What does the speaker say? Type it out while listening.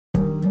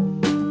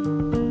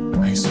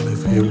used to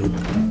live here with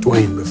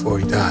Dwayne before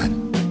he died.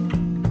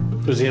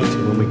 It was empty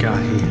when we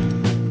got here.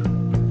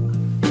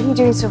 What are you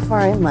doing so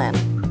far inland?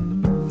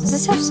 Does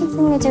this have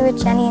something to do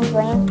with Jenny and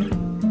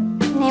Dwayne?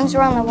 Their names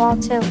were on the wall,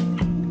 too.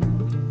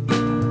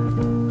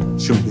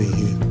 Shouldn't be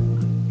here.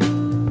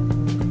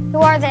 Who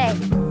are they?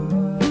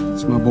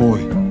 It's my boy.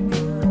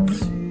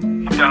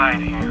 He died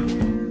here.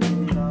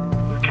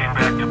 We came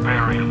back to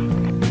bury him.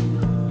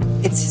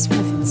 It's his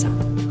wife and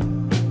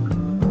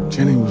son.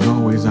 Jenny was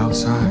always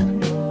outside,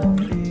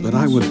 but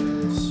I'd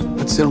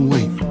sit and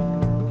wait.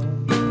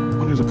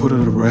 Wanted to put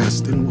her to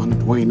rest, didn't want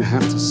Dwayne to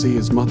have to see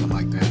his mother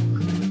like that.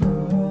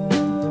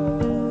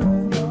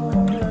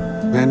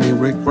 A man named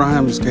Rick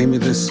Grimes gave me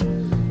this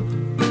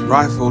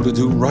rifle to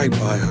do right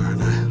by her,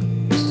 and I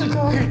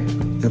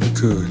never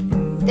could.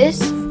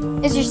 This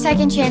is your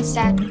second chance,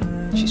 Dad.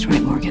 She's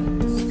right, Morgan.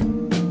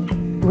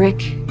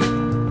 Rick,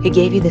 he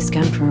gave you this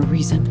gun for a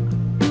reason.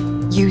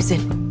 Use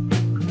it.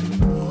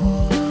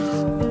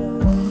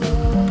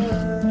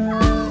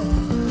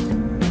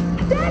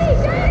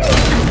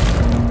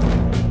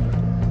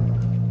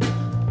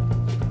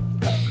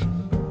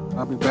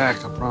 I'll be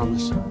back, I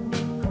promise.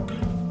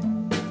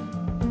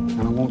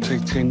 And it won't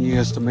take 10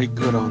 years to make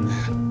good on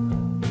that.